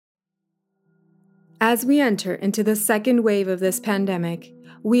As we enter into the second wave of this pandemic,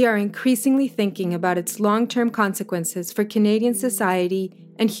 we are increasingly thinking about its long-term consequences for Canadian society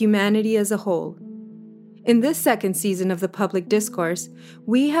and humanity as a whole. In this second season of the Public Discourse,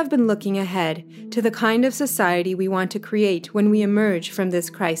 we have been looking ahead to the kind of society we want to create when we emerge from this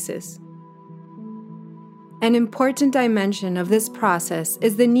crisis. An important dimension of this process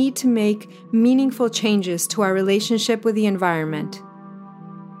is the need to make meaningful changes to our relationship with the environment.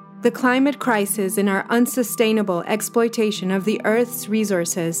 The climate crisis and our unsustainable exploitation of the Earth's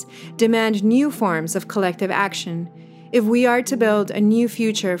resources demand new forms of collective action if we are to build a new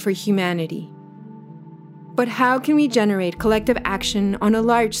future for humanity. But how can we generate collective action on a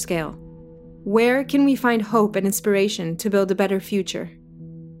large scale? Where can we find hope and inspiration to build a better future?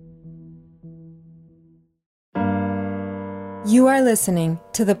 You are listening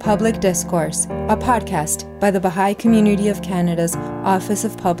to The Public Discourse, a podcast by the Baha'i Community of Canada's Office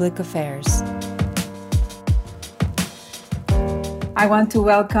of Public Affairs. I want to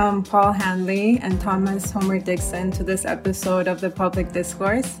welcome Paul Hanley and Thomas Homer-Dixon to this episode of The Public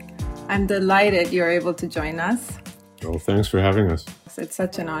Discourse. I'm delighted you're able to join us. Well, thanks for having us. It's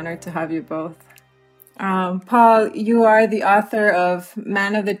such an honor to have you both. Paul, you are the author of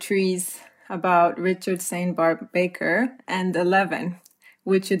Man of the Trees, about Richard St. Baker, and 11,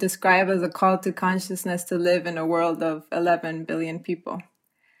 which you describe as a call to consciousness to live in a world of 11 billion people.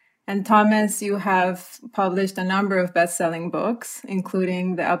 And Thomas, you have published a number of best-selling books,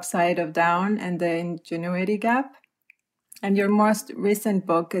 including The Upside of Down and The Ingenuity Gap. And your most recent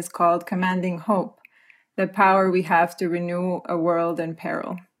book is called Commanding Hope, The Power We Have to Renew a World in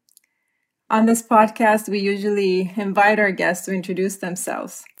Peril. On this podcast, we usually invite our guests to introduce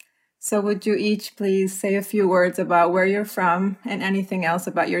themselves. So would you each please say a few words about where you're from and anything else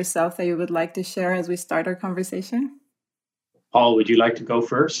about yourself that you would like to share as we start our conversation? Paul, would you like to go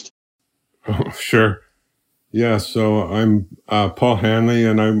first? Oh, sure. Yeah, so I'm Paul Hanley,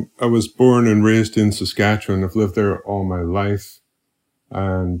 and I was born and raised in Saskatchewan. I've lived there all my life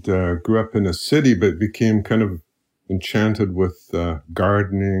and grew up in a city, but became kind of enchanted with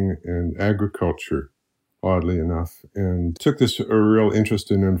gardening and agriculture, oddly enough, and took this a real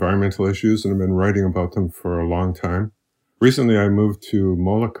interest in environmental issues, and I've been writing about them for a long time. Recently, I moved to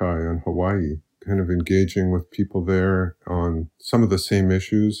Molokai in Hawaii, kind of engaging with people there on some of the same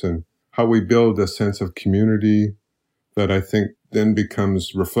issues and how we build a sense of community that I think then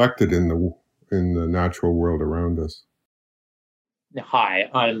becomes reflected in the natural world around us.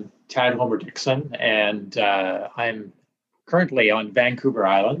 Hi, I'm Tad Homer-Dixon, and I'm currently on Vancouver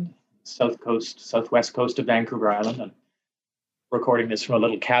Island, southwest coast of Vancouver Island. I'm recording this from a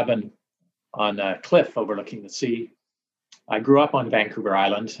little cabin on a cliff overlooking the sea. I grew up on Vancouver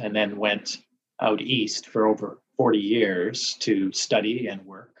Island and then went out east for over 40 years to study and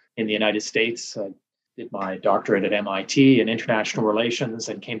work in the United States. I did my doctorate at MIT in international relations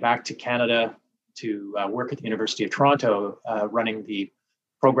and came back to Canada to work at the University of Toronto, running the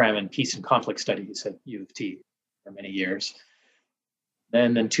program in peace and conflict studies at U of T for many years.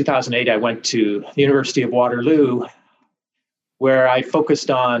 Then in 2008, I went to the University of Waterloo, where I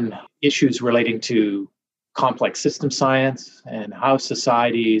focused on issues relating to complex system science and how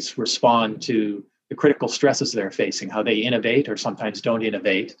societies respond to the critical stresses they're facing, how they innovate or sometimes don't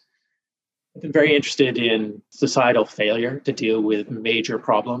innovate. I've been very interested in societal failure to deal with major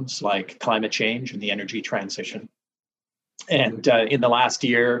problems like climate change and the energy transition. And in the last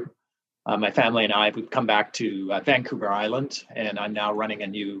year, my family and I, we've come back to Vancouver Island, and I'm now running a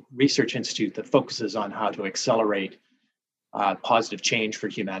new research institute that focuses on how to accelerate positive change for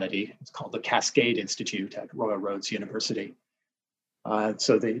humanity. It's called the Cascade Institute at Royal Roads University.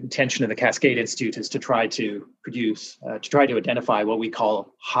 So the intention of the Cascade Institute is to try to identify what we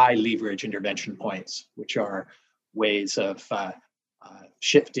call high leverage intervention points, which are ways of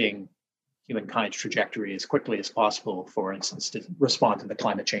shifting humankind's trajectory as quickly as possible, for instance, to respond to the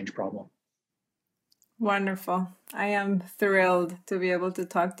climate change problem. Wonderful. I am thrilled to be able to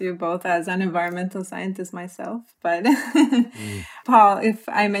talk to you both as an environmental scientist myself. But Paul, if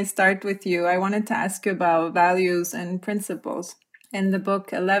I may start with you, I wanted to ask you about values and principles. In the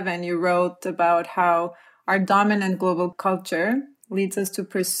book 11, you wrote about how our dominant global culture leads us to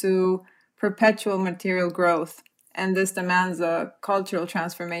pursue perpetual material growth, and this demands a cultural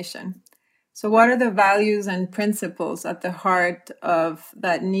transformation. So what are the values and principles at the heart of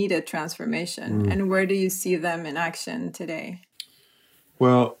that needed transformation, and where do you see them in action today?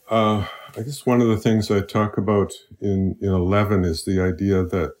 Well, I guess one of the things I talk about in 11 is the idea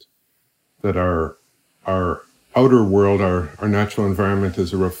that our outer world, our natural environment,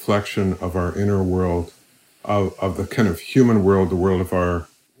 is a reflection of our inner world, of the kind of human world, the world of our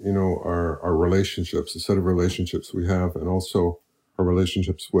our relationships, the set of relationships we have, and also our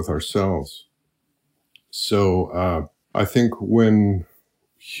relationships with ourselves. So I think when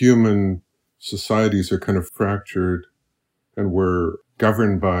human societies are kind of fractured and we're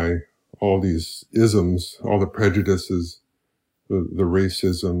governed by all these isms, all the prejudices, the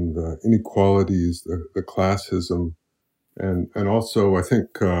racism, the inequalities, the classism, and also I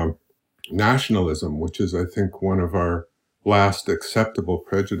think nationalism, which is I think one of our last acceptable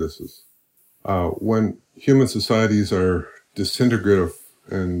prejudices. When human societies are disintegrative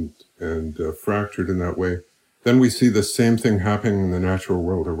and fractured in that way, then we see the same thing happening in the natural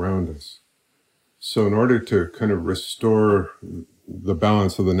world around us. So in order to kind of restore the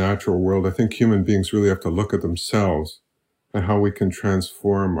balance of the natural world, I think human beings really have to look at themselves and how we can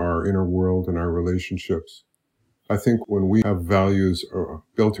transform our inner world and our relationships. I think when we have values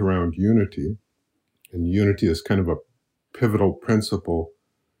built around unity, and unity is kind of a pivotal principle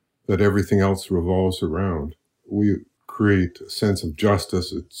that everything else revolves around, we create a sense of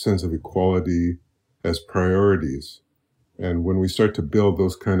justice, a sense of equality as priorities. And when we start to build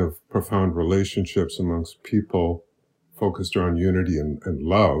those kind of profound relationships amongst people focused around unity and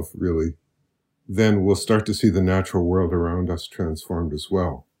love, really, then we'll start to see the natural world around us transformed as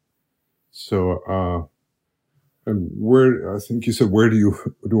well. So, and I think you said, where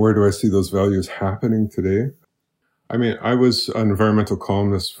do I see those values happening today? I mean, I was an environmental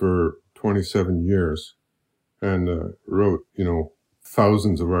columnist for 27 years and wrote,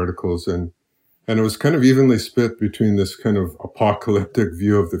 thousands of articles, and it was kind of evenly split between this kind of apocalyptic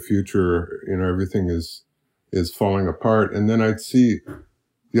view of the future, everything is falling apart. And then I'd see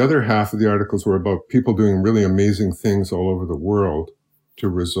the other half of the articles were about people doing really amazing things all over the world to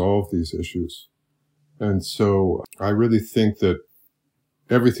resolve these issues. And so I really think that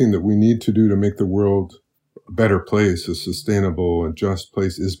everything that we need to do to make the world a better place, a sustainable and just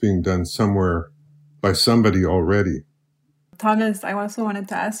place, is being done somewhere by somebody already. Thomas, I also wanted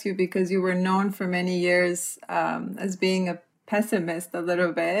to ask you, because you were known for many years as being a pessimist a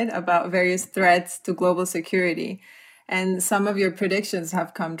little bit about various threats to global security. And some of your predictions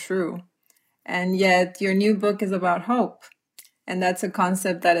have come true. And yet your new book is about hope. And that's a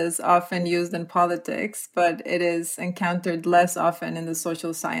concept that is often used in politics, but it is encountered less often in the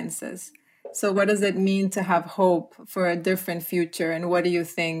social sciences. So what does it mean to have hope for a different future? And what do you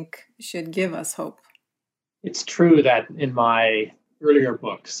think should give us hope? It's true that in my earlier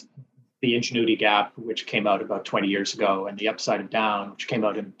books, The Ingenuity Gap, which came out about 20 years ago, and The Upside of Down, which came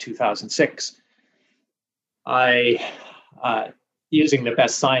out in 2006, I, using the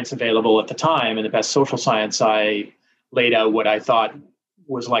best science available at the time and the best social science, I laid out what I thought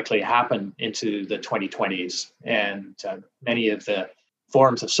was likely to happen into the 2020s. And many of the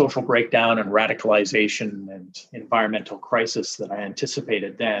forms of social breakdown and radicalization and environmental crisis that I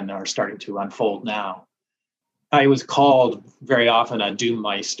anticipated then are starting to unfold now. I was called very often a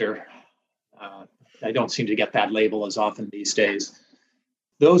doommeister. I don't seem to get that label as often these days.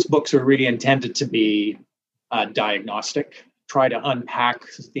 Those books are really intended to be diagnostic, try to unpack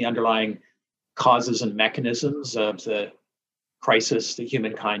the underlying causes and mechanisms of the crisis that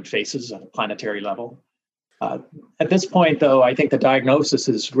humankind faces at a planetary level. At this point, though, I think the diagnosis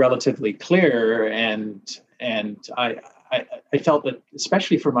is relatively clear, and I felt that,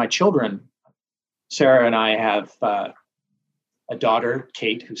 especially for my children, Sarah and I have a daughter,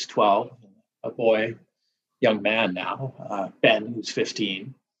 Kate, who's 12, a boy, young man now, Ben, who's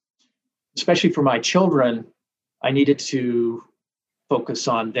 15. Especially for my children, I needed to focus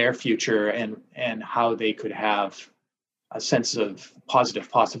on their future and how they could have a sense of positive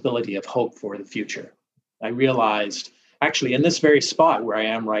possibility of hope for the future. I realized, actually, in this very spot where I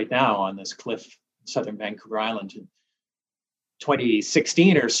am right now on this cliff in southern Vancouver Island,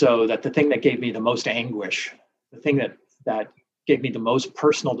 2016 or so, that the thing that gave me the most anguish, the thing that gave me the most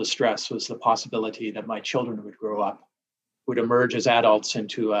personal distress, was the possibility that my children would grow up, would emerge as adults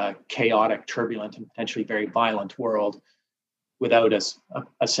into a chaotic, turbulent, and potentially very violent world without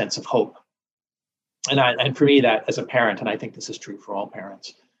a sense of hope. And for me, that as a parent, and I think this is true for all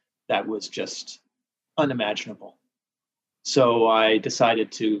parents, that was just unimaginable. So I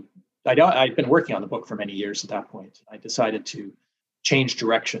decided to, I'd been working on the book for many years at that point. I decided to change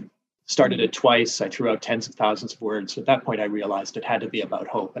direction. Started it twice. I threw out tens of thousands of words. At that point, I realized it had to be about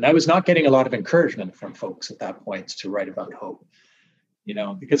hope. And I was not getting a lot of encouragement from folks at that point to write about hope,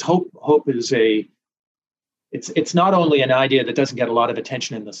 because hope is it's not only an idea that doesn't get a lot of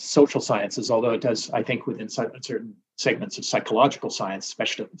attention in the social sciences, although it does, I think, within certain segments of psychological science,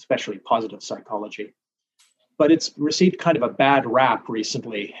 especially positive psychology. But it's received kind of a bad rap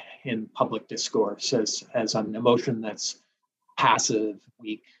recently in public discourse as an emotion that's passive,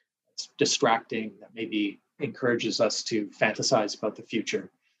 weak, it's distracting, that maybe encourages us to fantasize about the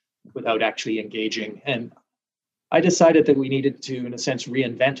future without actually engaging. And I decided that we needed to, in a sense,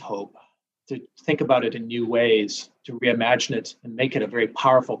 reinvent hope, to think about it in new ways, to reimagine it and make it a very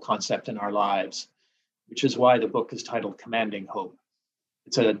powerful concept in our lives, which is why the book is titled Commanding Hope.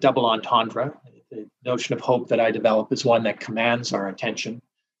 It's a double entendre. The notion of hope that I develop is one that commands our attention,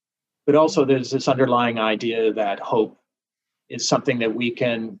 but also there's this underlying idea that hope is something that we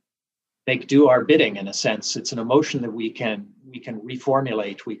can make do our bidding, in a sense. It's an emotion that we can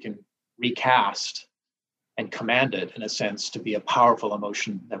reformulate, we can recast and command it, in a sense, to be a powerful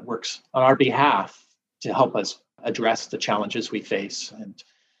emotion that works on our behalf to help us address the challenges we face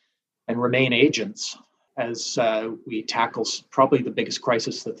and remain agents as we tackle probably the biggest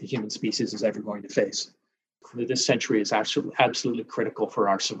crisis that the human species is ever going to face. This century is absolutely critical for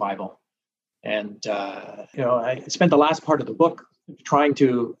our survival. And I spent the last part of the book trying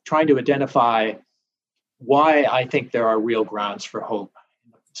to identify why I think there are real grounds for hope,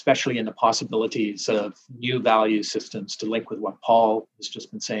 especially in the possibilities of new value systems, to link with what Paul has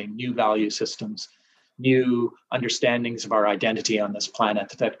just been saying, new value systems, new understandings of our identity on this planet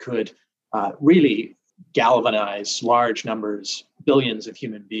that could really galvanize large numbers, billions of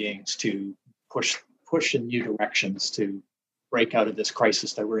human beings to push in new directions to break out of this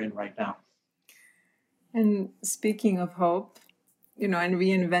crisis that we're in right now. And speaking of hope, and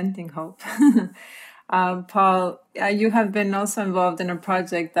reinventing hope, Paul, you have been also involved in a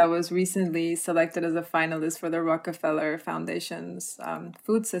project that was recently selected as a finalist for the Rockefeller Foundation's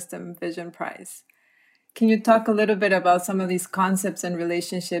Food System Vision Prize. Can you talk a little bit about some of these concepts and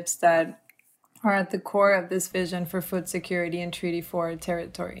relationships that are at the core of this vision for food security in Treaty 4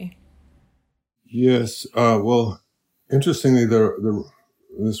 territory? Yes. Well, interestingly,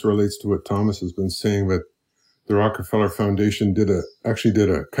 this relates to what Thomas has been saying, but the Rockefeller Foundation did a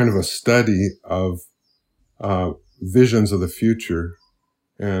kind of a study of visions of the future,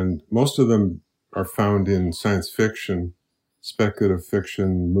 and most of them are found in science fiction, speculative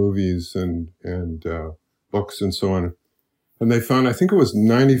fiction, movies, and books, and so on. And they found, I think it was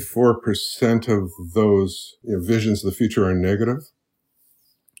 94% of those visions of the future are negative.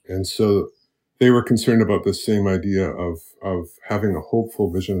 And so they were concerned about the same idea of having a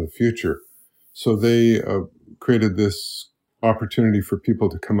hopeful vision of the future. So they created this opportunity for people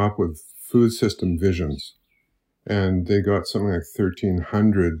to come up with food system visions. And they got something like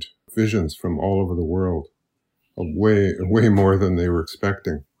 1,300 visions from all over the world, way more than they were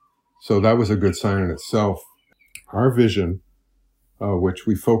expecting. So that was a good sign in itself. Our vision, which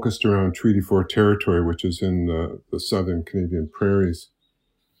we focused around Treaty 4 territory, which is in the southern Canadian prairies,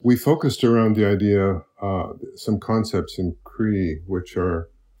 we focused around the idea, some concepts in Cree, which are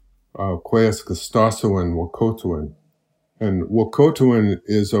Kweyaskustasawan, Wakotuan. And Wakotuan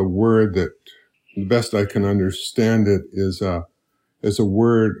is a word that, the best I can understand it, is a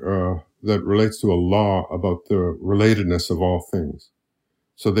word that relates to a law about the relatedness of all things.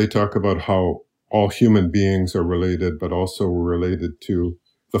 So they talk about how all human beings are related, but also we're related to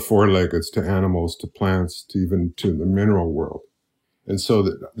the four-leggeds, to animals, to plants, to even to the mineral world. And so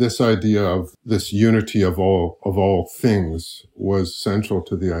this idea of this unity of all things was central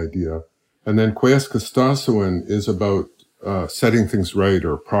to the idea. And then Kweyaskustasawan is about setting things right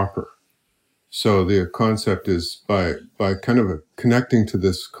or proper. So the concept is by kind of connecting to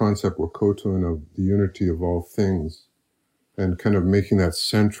this concept Wakotuan of the unity of all things and kind of making that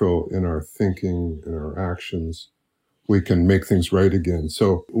central in our thinking and our actions, we can make things right again.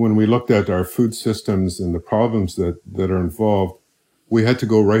 So when we looked at our food systems and the problems that are involved, we had to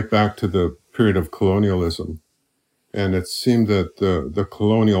go right back to the period of colonialism. And it seemed that the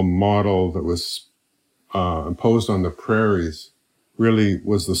colonial model that was imposed on the prairies really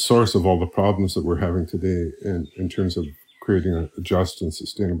was the source of all the problems that we're having today in terms of creating a just and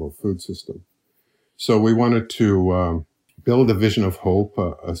sustainable food system. So we wanted to build a vision of hope,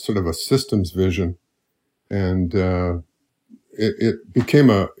 a sort of a systems vision. And it became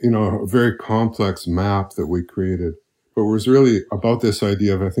a very complex map that we created. But it was really about this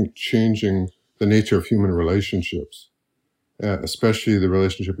idea of, I think, changing the nature of human relationships, especially the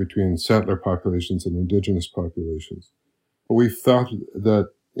relationship between settler populations and indigenous populations. But we thought that,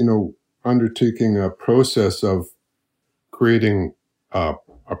 undertaking a process of creating a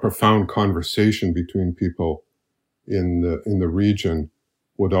profound conversation between people in the region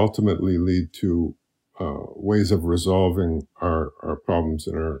would ultimately lead to ways of resolving our problems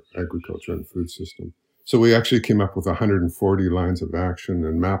in our agriculture and food system. So we actually came up with 140 lines of action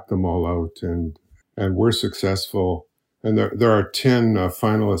and mapped them all out, and we're successful. And there are 10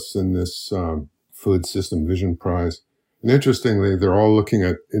 finalists in this Food System Vision Prize. And interestingly, they're all looking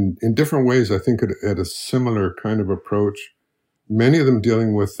at, in different ways, I think, at a similar kind of approach. Many of them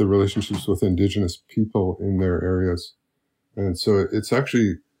dealing with the relationships with indigenous people in their areas. And so it's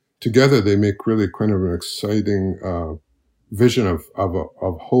actually, together, they make really kind of an exciting vision of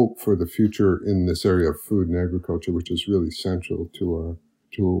hope for the future in this area of food and agriculture, which is really central to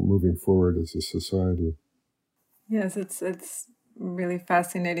moving forward as a society. Yes, it's really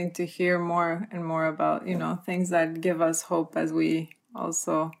fascinating to hear more and more about, things that give us hope as we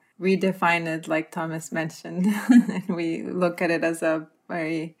also redefine it, like Thomas mentioned, and we look at it as a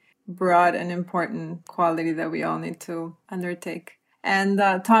very broad and important quality that we all need to undertake. And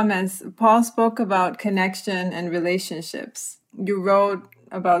Thomas, Paul spoke about connection and relationships. You wrote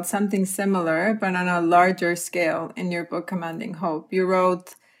about something similar, but on a larger scale in your book, Commanding Hope. You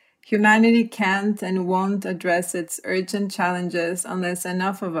wrote, humanity can't and won't address its urgent challenges unless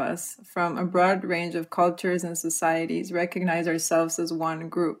enough of us, from a broad range of cultures and societies, recognize ourselves as one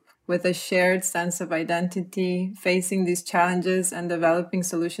group, with a shared sense of identity, facing these challenges and developing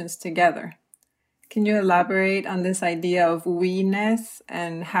solutions together. Can you elaborate on this idea of we-ness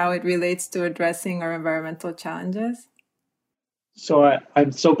and how it relates to addressing our environmental challenges? So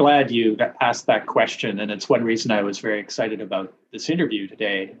I'm so glad you asked that question, and it's one reason I was very excited about this interview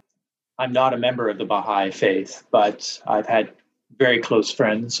today. I'm not a member of the Baha'i faith, but I've had very close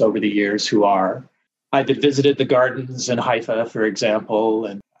friends over the years who are. I've visited the gardens in Haifa, for example,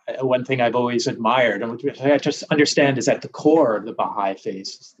 and one thing I've always admired, and which I just understand is at the core of the Baha'i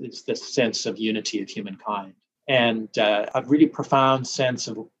faith, is this sense of unity of humankind. And a really profound sense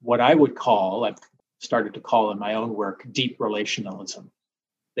of what I would call, I've started to call in my own work, deep relationalism,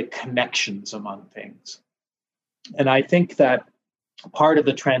 the connections among things. And I think that part of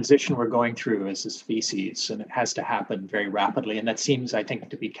the transition we're going through as a species, and it has to happen very rapidly, and that seems, I think,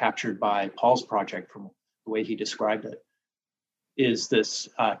 to be captured by Paul's project from the way he described it, is this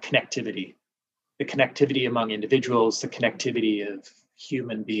connectivity, the connectivity among individuals, the connectivity of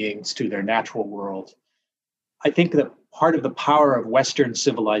human beings to their natural world. I think that part of the power of Western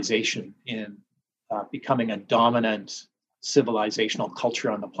civilization in becoming a dominant civilizational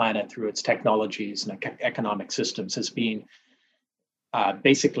culture on the planet through its technologies and economic systems has been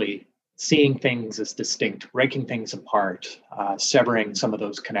basically seeing things as distinct, breaking things apart, severing some of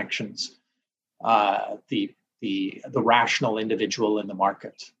those connections, the rational individual in the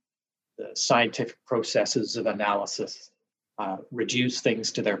market, the scientific processes of analysis, reduce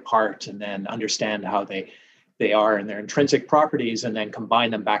things to their part and then understand how they are in their intrinsic properties and then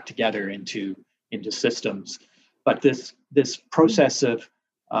combine them back together into systems. But this process of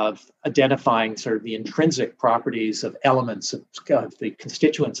identifying sort of the intrinsic properties of elements of the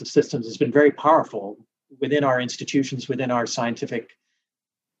constituents of systems has been very powerful within our institutions, within our scientific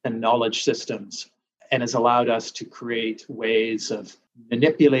and knowledge systems, and has allowed us to create ways of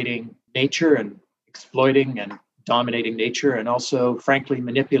manipulating nature and exploiting and dominating nature, and also, frankly,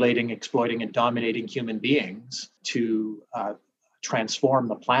 manipulating, exploiting, and dominating human beings to transform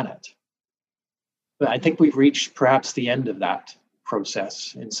the planet. But I think we've reached perhaps the end of that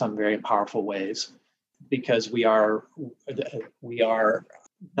process in some very powerful ways, because we are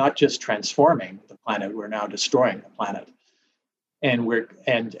not just transforming the planet, we're now destroying the planet. And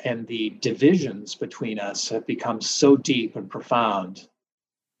the divisions between us have become so deep and profound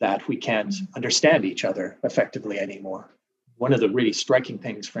that we can't understand each other effectively anymore. One of the really striking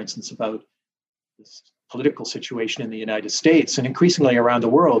things, for instance, about this political situation in the United States and increasingly around the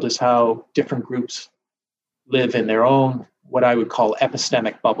world is how different groups live in their own, what I would call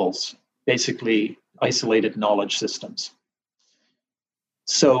epistemic bubbles, basically isolated knowledge systems.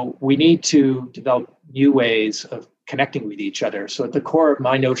 So we need to develop new ways of connecting with each other. So at the core of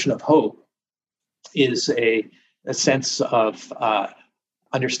my notion of hope is a sense of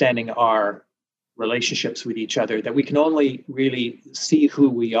understanding our relationships with each other, that we can only really see who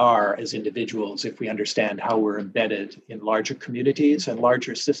we are as individuals if we understand how we're embedded in larger communities and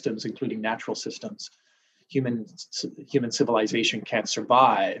larger systems, including natural systems. Human civilization can't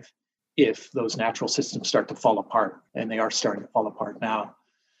survive if those natural systems start to fall apart, and they are starting to fall apart now.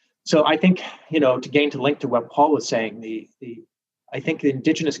 So I think, to link to what Paul was saying, I think the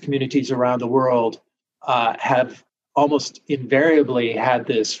indigenous communities around the world have almost invariably had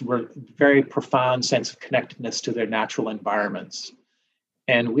this very profound sense of connectedness to their natural environments.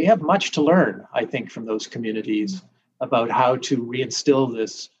 And we have much to learn, I think, from those communities about how to reinstill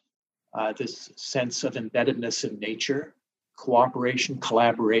this sense of embeddedness in nature, cooperation,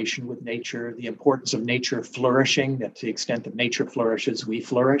 collaboration with nature, the importance of nature flourishing, that to the extent that nature flourishes, we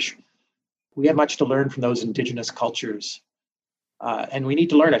flourish. We have much to learn from those indigenous cultures. And we need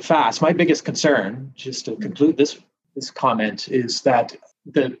to learn it fast. My biggest concern, just to conclude this this comment is that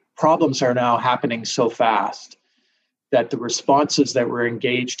the problems are now happening so fast that the responses that we're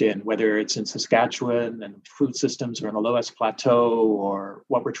engaged in, whether it's in Saskatchewan and food systems or in the Loess Plateau, or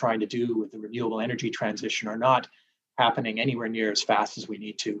what we're trying to do with the renewable energy transition, are not happening anywhere near as fast as we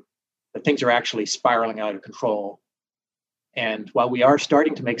need to. That things are actually spiraling out of control. And while we are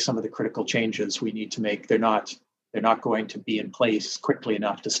starting to make some of the critical changes we need to make, they're not going to be in place quickly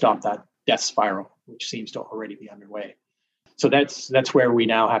enough to stop that death spiral, which seems to already be underway. So that's where we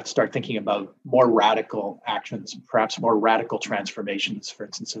now have to start thinking about more radical actions, perhaps more radical transformations, for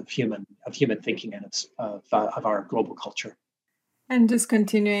instance, of human thinking and of our global culture. And just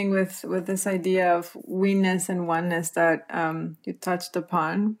continuing with this idea of we-ness and oneness that you touched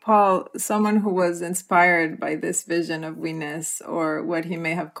upon, Paul, someone who was inspired by this vision of we-ness, or what he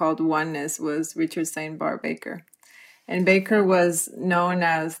may have called oneness, was Richard St. Baker. And Baker was known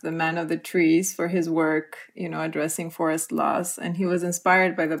as the man of the trees for his work, addressing forest loss, and he was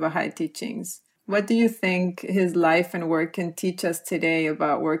inspired by the Baha'i teachings. What do you think his life and work can teach us today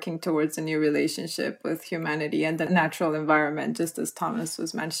about working towards a new relationship with humanity and the natural environment, just as Thomas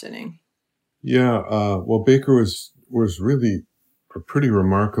was mentioning? Yeah, well, Baker was really a pretty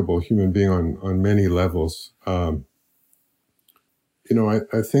remarkable human being on many levels. I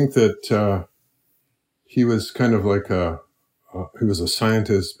think that he was kind of like he was a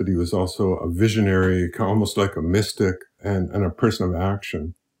scientist, but he was also a visionary, almost like a mystic and a person of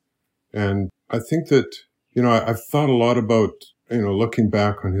action. And I think that, I've thought a lot about, looking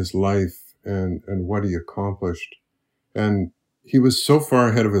back on his life and what he accomplished. And he was so far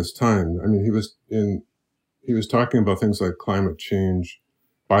ahead of his time. I mean, he was talking about things like climate change,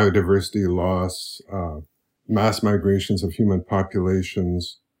 biodiversity loss, mass migrations of human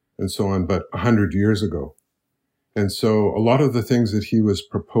populations, and so on, but 100 years ago. And so a lot of the things that he was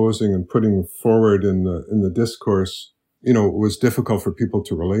proposing and putting forward in the discourse, was difficult for people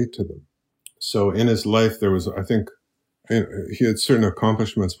to relate to them. So in his life, there was, I think, he had certain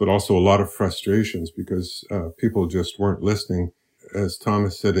accomplishments, but also a lot of frustrations because people just weren't listening. As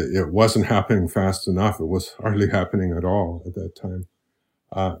Thomas said, it wasn't happening fast enough. It was hardly happening at all at that time.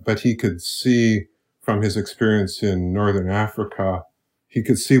 But he could see from his experience in Northern Africa, he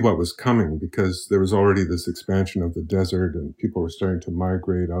could see what was coming because there was already this expansion of the desert and people were starting to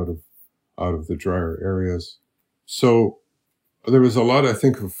migrate out of the drier areas. So there was a lot, I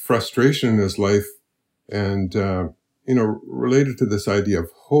think, of frustration in his life and, related to this idea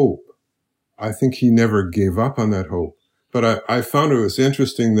of hope. I think he never gave up on that hope. But I found it was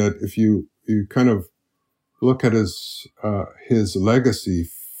interesting that if you kind of look at his legacy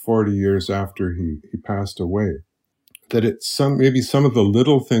 40 years after he passed away, that maybe some of the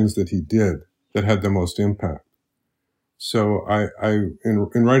little things that he did that had the most impact. So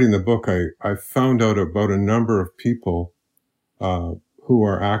in writing the book, I found out about a number of people who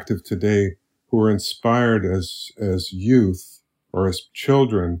are active today who were inspired as youth or as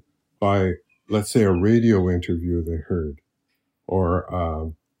children by, let's say, a radio interview they heard.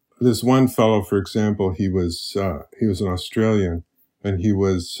 Or this one fellow, for example, he was an Australian, and he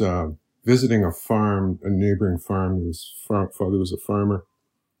was visiting a farm, a neighboring farm. His father was a farmer,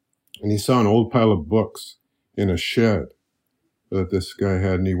 and he saw an old pile of books in a shed that this guy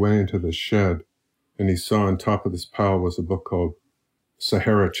had, and he went into the shed, and he saw on top of this pile was a book called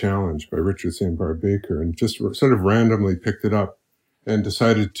Sahara Challenge by Richard St. Baker, and just sort of randomly picked it up and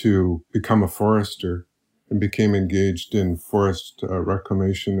decided to become a forester and became engaged in forest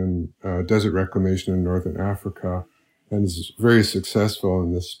reclamation and desert reclamation in Northern Africa, and is very successful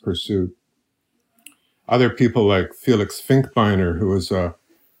in this pursuit. Other people like Felix Finkbeiner, who was a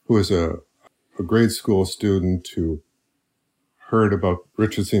grade school student who heard about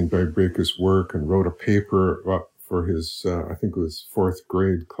Richard St. Baker's work and wrote a paper for his, I think it was 4th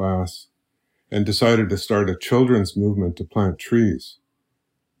grade class, and decided to start a children's movement to plant trees.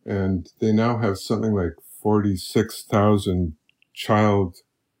 And they now have something like 46,000 child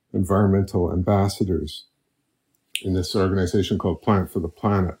environmental ambassadors in this organization called Plant for the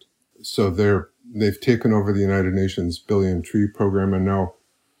Planet. So they've taken over the United Nations Billion Tree Program and now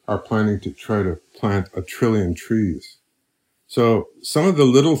are planning to try to plant 1 trillion trees. So some of the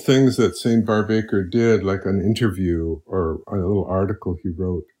little things that St. Baker did, like an interview or a little article he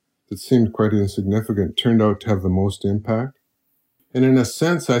wrote that seemed quite insignificant, turned out to have the most impact. And in a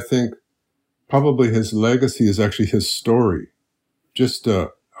sense, I think probably his legacy is actually his story. Just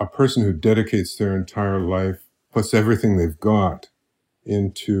a person who dedicates their entire life, puts everything they've got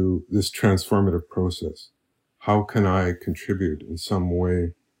into this transformative process. How can I contribute in some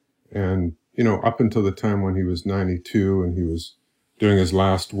way? And, up until the time when he was 92 and he was doing his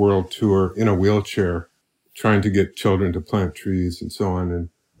last world tour in a wheelchair, trying to get children to plant trees and so on. And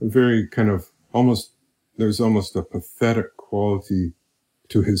a very kind of there's almost a pathetic quality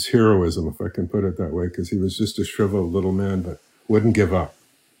to his heroism, if I can put it that way, because he was just a shriveled little man, but wouldn't give up.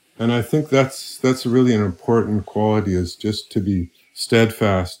 And I think that's really an important quality, is just to be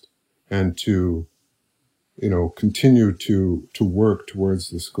steadfast and to, continue to work towards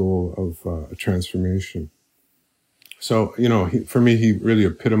this goal of a transformation. So, for me, he really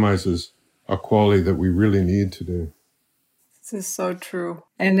epitomizes a quality that we really need today. This is so true.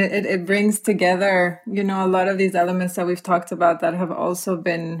 And it brings together, a lot of these elements that we've talked about that have also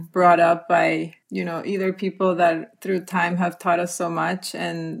been brought up by, either people that through time have taught us so much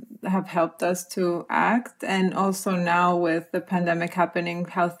and have helped us to act. And also now with the pandemic happening,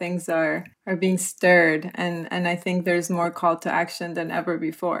 how things are being stirred. And I think there's more call to action than ever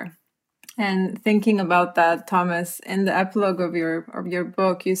before. And thinking about that, Thomas, in the epilogue of your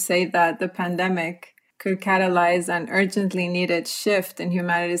book, you say that the pandemic could catalyze an urgently needed shift in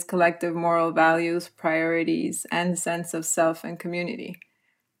humanity's collective moral values, priorities, and sense of self and community.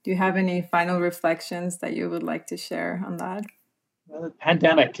 Do you have any final reflections that you would like to share on that? Well, the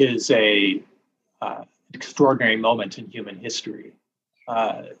pandemic is an extraordinary moment in human history.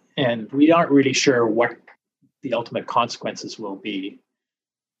 And we aren't really sure what the ultimate consequences will be.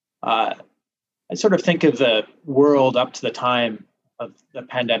 I sort of think of the world up to the time of the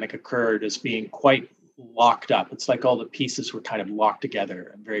pandemic occurred as being quite locked up. It's like all the pieces were kind of locked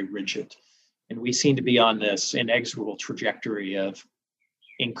together and very rigid. And we seem to be on this inexorable trajectory of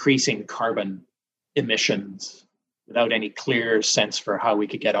increasing carbon emissions without any clear sense for how we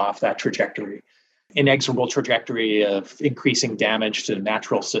could get off that trajectory. Inexorable trajectory of increasing damage to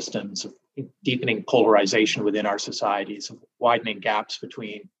natural systems, of deepening polarization within our societies, of widening gaps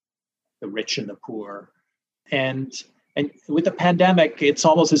between the rich and the poor. And with the pandemic, it's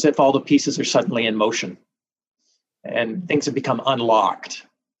almost as if all the pieces are suddenly in motion and things have become unlocked.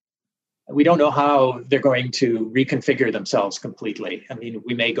 We don't know how they're going to reconfigure themselves completely. I mean,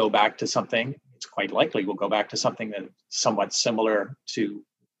 we may go back to something, it's quite likely we'll go back to something that's somewhat similar to the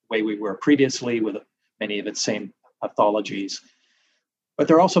way we were previously with many of its same pathologies. But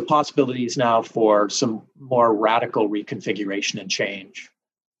there are also possibilities now for some more radical reconfiguration and change.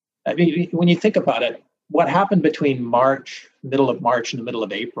 I mean, when you think about it, what happened between middle of March and the middle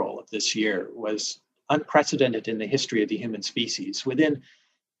of April of this year was unprecedented in the history of the human species. Within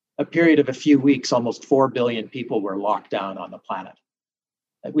a period of a few weeks, almost 4 billion people were locked down on the planet.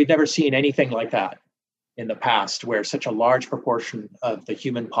 We've never seen anything like that in the past, where such a large proportion of the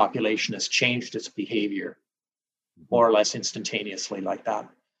human population has changed its behavior more or less instantaneously like that.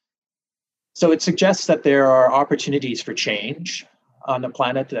 So it suggests that there are opportunities for change on the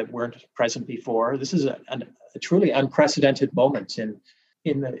planet that weren't present before. This is a truly unprecedented moment in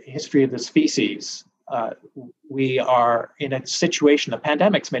the history of the species. We are in a situation, the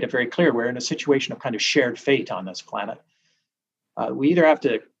pandemic's made it very clear, we're in a situation of kind of shared fate on this planet. We either have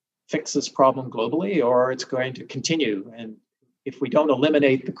to fix this problem globally or it's going to continue. And if we don't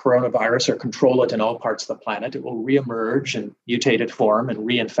eliminate the coronavirus or control it in all parts of the planet, it will reemerge in mutated form and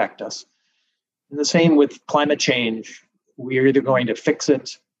reinfect us. And the same with climate change. We're either going to fix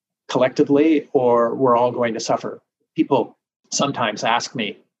it collectively or we're all going to suffer. People sometimes ask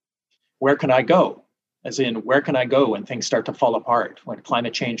me, where can I go? As in, where can I go when things start to fall apart, when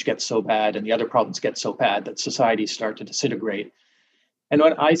climate change gets so bad and the other problems get so bad that societies start to disintegrate? And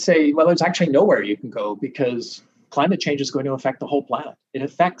when I say, well, there's actually nowhere you can go because climate change is going to affect the whole planet. It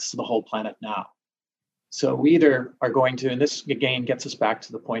affects the whole planet now. So we either are going to, and this again gets us back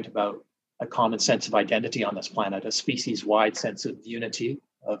to the point about a common sense of identity on this planet, a species-wide sense of unity,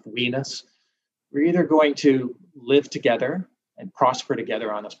 of we-ness. We're either going to live together and prosper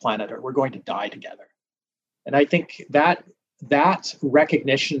together on this planet, or we're going to die together. And I think that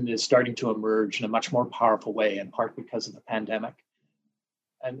recognition is starting to emerge in a much more powerful way, in part because of the pandemic.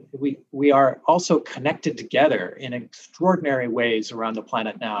 And we are also connected together in extraordinary ways around the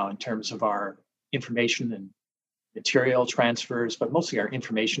planet now in terms of our information and material transfers, but mostly our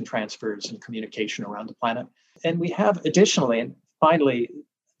information transfers and communication around the planet. And we have additionally, and finally,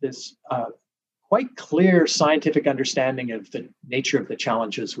 this quite clear scientific understanding of the nature of the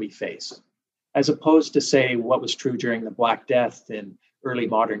challenges we face, as opposed to, say, what was true during the Black Death in early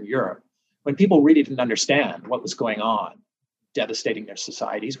modern Europe, when people really didn't understand what was going on, devastating their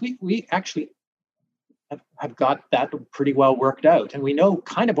societies. We actually have got that pretty well worked out, and we know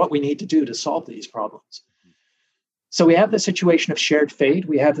kind of what we need to do to solve these problems. So we have the situation of shared fate,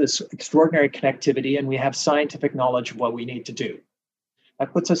 we have this extraordinary connectivity, and we have scientific knowledge of what we need to do.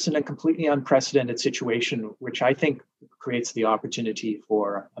 that puts us in a completely unprecedented situation, which I think creates the opportunity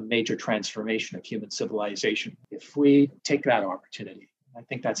for a major transformation of human civilization. If we take that opportunity, I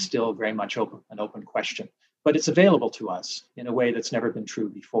think that's still very much an open question, but it's available to us in a way that's never been true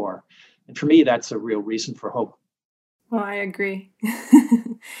before. And for me, that's a real reason for hope. Well, I agree.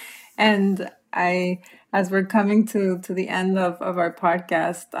 And as we're coming to the end of our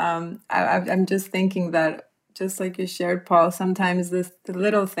podcast, I'm just thinking that, just like you shared, Paul, sometimes the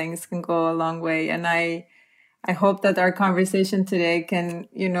little things can go a long way. And I hope that our conversation today can,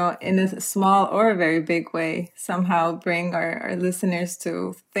 in a small or a very big way, somehow bring our listeners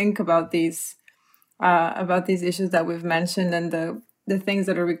to think about these issues that we've mentioned, and the things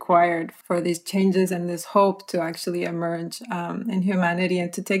that are required for these changes and this hope to actually emerge in humanity,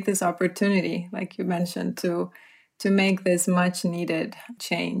 and to take this opportunity, like you mentioned, to make this much needed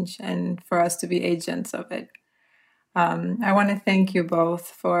change and for us to be agents of it. I want to thank you both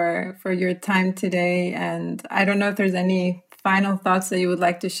for your time today. And I don't know if there's any final thoughts that you would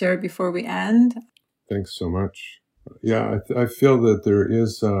like to share before we end. Thanks so much. Yeah, I feel that there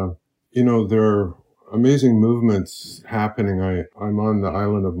is, there are amazing movements happening. I'm on the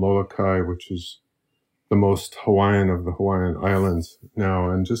island of Molokai, which is the most Hawaiian of the Hawaiian Islands now,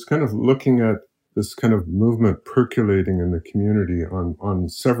 and just kind of looking at this kind of movement percolating in the community on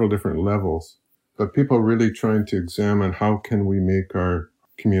several different levels. But people really trying to examine, how can we make our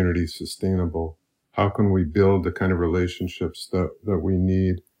community sustainable? How can we build the kind of relationships that we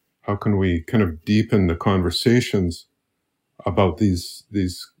need? How can we kind of deepen the conversations about these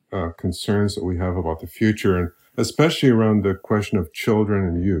concerns that we have about the future, and especially around the question of children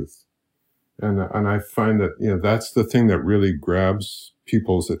and youth. And I find that, that's the thing that really grabs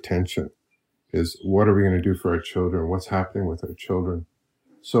people's attention, is what are we going to do for our children? What's happening with our children?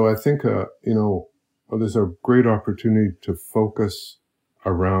 So I think, there's a great opportunity to focus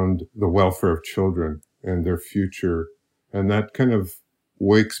around the welfare of children and their future. And that kind of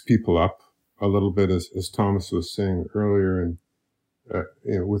wakes people up a little bit, as Thomas was saying earlier, and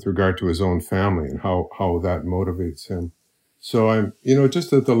with regard to his own family and how that motivates him. So I'm,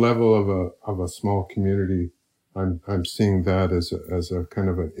 just at the level of a small community, I'm seeing that as a kind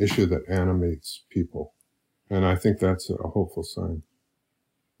of an issue that animates people. And I think that's a hopeful sign.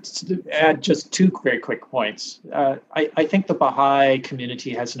 To add just two very quick points. I think the Baha'i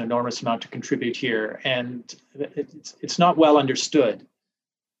community has an enormous amount to contribute here, and it's not well understood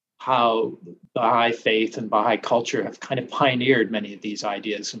how Baha'i faith and Baha'i culture have kind of pioneered many of these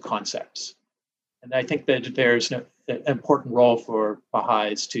ideas and concepts. And I think that there's an important role for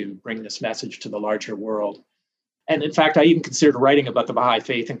Baha'is to bring this message to the larger world. And in fact, I even considered writing about the Baha'i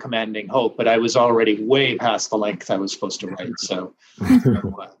faith and commanding hope, but I was already way past the length I was supposed to write. So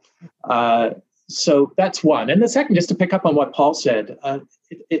that's one. And the second, just to pick up on what Paul said,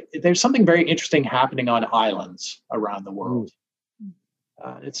 there's something very interesting happening on islands around the world.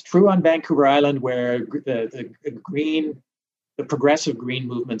 It's true on Vancouver Island, where the progressive green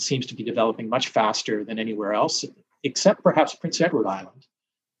movement seems to be developing much faster than anywhere else, except perhaps Prince Edward Island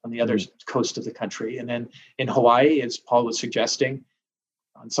on the other coast of the country. And then in Hawaii, as Paul was suggesting,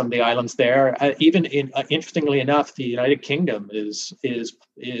 on some of the islands there, interestingly enough, the United Kingdom is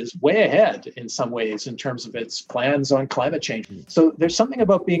way ahead in some ways in terms of its plans on climate change. So there's something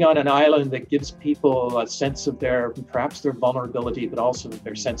about being on an island that gives people a sense of perhaps their vulnerability, but also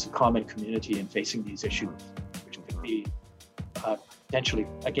their sense of common community in facing these issues, which can be potentially,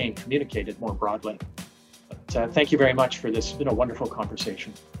 again, communicated more broadly. But thank you very much for this. It's been a wonderful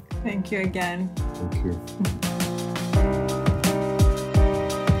conversation. Thank you again. Thank you.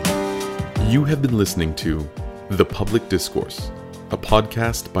 You have been listening to The Public Discourse, a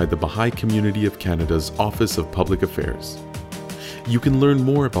podcast by the Baha'i Community of Canada's Office of Public Affairs. You can learn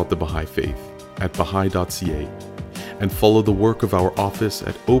more about the Baha'i Faith at baha'i.ca and follow the work of our office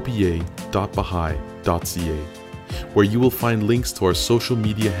at opa.baha'i.ca, where you will find links to our social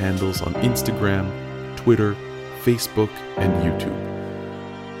media handles on Instagram, Twitter, Facebook, and YouTube.